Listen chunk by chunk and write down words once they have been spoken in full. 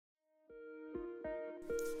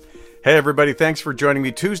Hey everybody, thanks for joining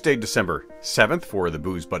me Tuesday, December 7th for the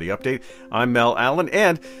Booze Buddy Update. I'm Mel Allen,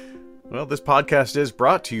 and, well, this podcast is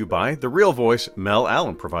brought to you by the real voice, Mel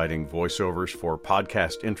Allen, providing voiceovers for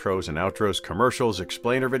podcast intros and outros, commercials,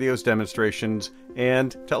 explainer videos, demonstrations,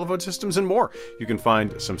 and telephone systems, and more. You can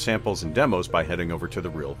find some samples and demos by heading over to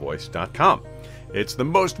therealvoice.com. It's the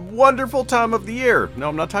most wonderful time of the year. No,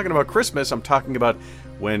 I'm not talking about Christmas. I'm talking about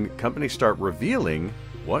when companies start revealing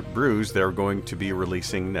what brews they're going to be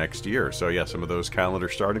releasing next year. So yeah, some of those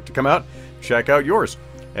calendars starting to come out. Check out yours.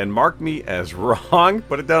 And mark me as wrong.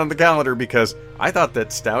 Put it down on the calendar, because I thought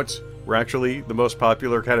that stouts were actually the most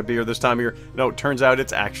popular kind of beer this time of year. No, it turns out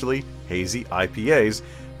it's actually hazy IPAs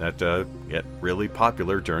that get really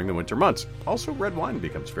popular during the winter months. Also, red wine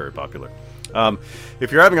becomes very popular.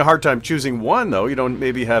 If you're having a hard time choosing one, though, you don't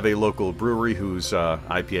maybe have a local brewery whose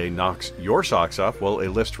IPA knocks your socks off, well, a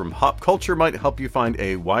list from Hop Culture might help you find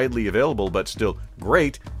a widely available but still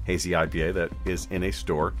great hazy IPA that is in a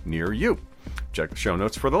store near you. Check the show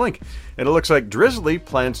notes for the link. And it looks like Drizzly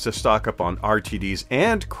plans to stock up on RTDs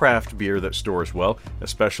and craft beer that stores well,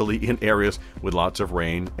 especially in areas with lots of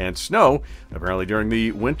rain and snow. Apparently during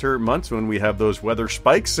the winter months when we have those weather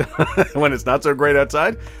spikes, when it's not so great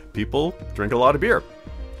outside, people drink a lot of beer.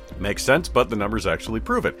 Makes sense, but the numbers actually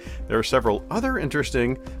prove it. There are several other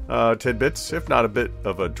interesting tidbits, if not a bit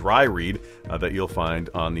of a dry read, that you'll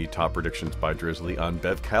find on the top predictions by Drizzly on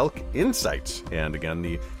BevCalc Insights. And again,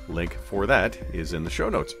 the link for that is in the show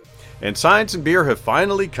notes. And science and beer have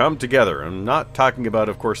finally come together. I'm not talking about,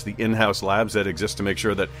 of course, the in-house labs that exist to make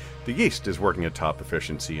sure that the yeast is working at top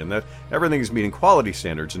efficiency and that everything is meeting quality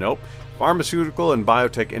standards. Nope. Pharmaceutical and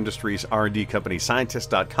biotech industries R&D company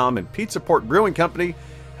Scientist.com and Pizza Port Brewing Company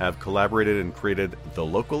have collaborated and created the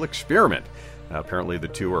local experiment. Apparently the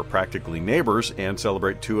two are practically neighbors and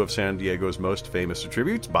celebrate two of San Diego's most famous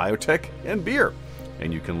attributes, biotech and beer.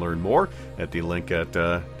 And you can learn more at the link at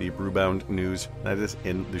the Brewbound News that is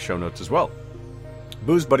in the show notes as well.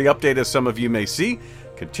 Booze Buddy Update, as some of you may see,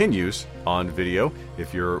 continues on video.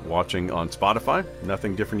 If you're watching on Spotify,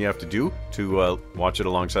 nothing different you have to do to watch it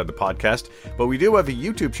alongside the podcast. But we do have a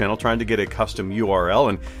YouTube channel trying to get a custom URL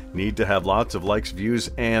and need to have lots of likes, views,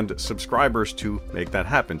 and subscribers to make that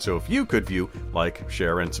happen. So if you could view, like,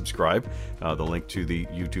 share, and subscribe, the link to the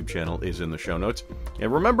YouTube channel is in the show notes.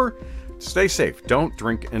 And remember, stay safe. Don't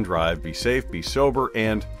drink and drive. Be safe, be sober,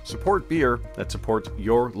 and support beer that supports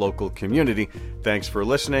your local community. Thanks for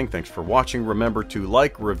listening. Thanks for watching. Remember to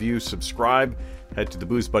like, review, subscribe. Head to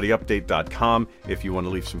theboozebuddyupdate.com if you want to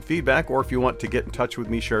leave some feedback, or if you want to get in touch with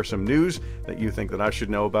me, share some news that you think that I should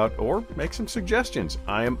know about, or make some suggestions.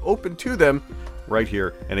 I am open to them right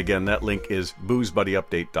here. And again, that link is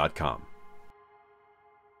boozebuddyupdate.com.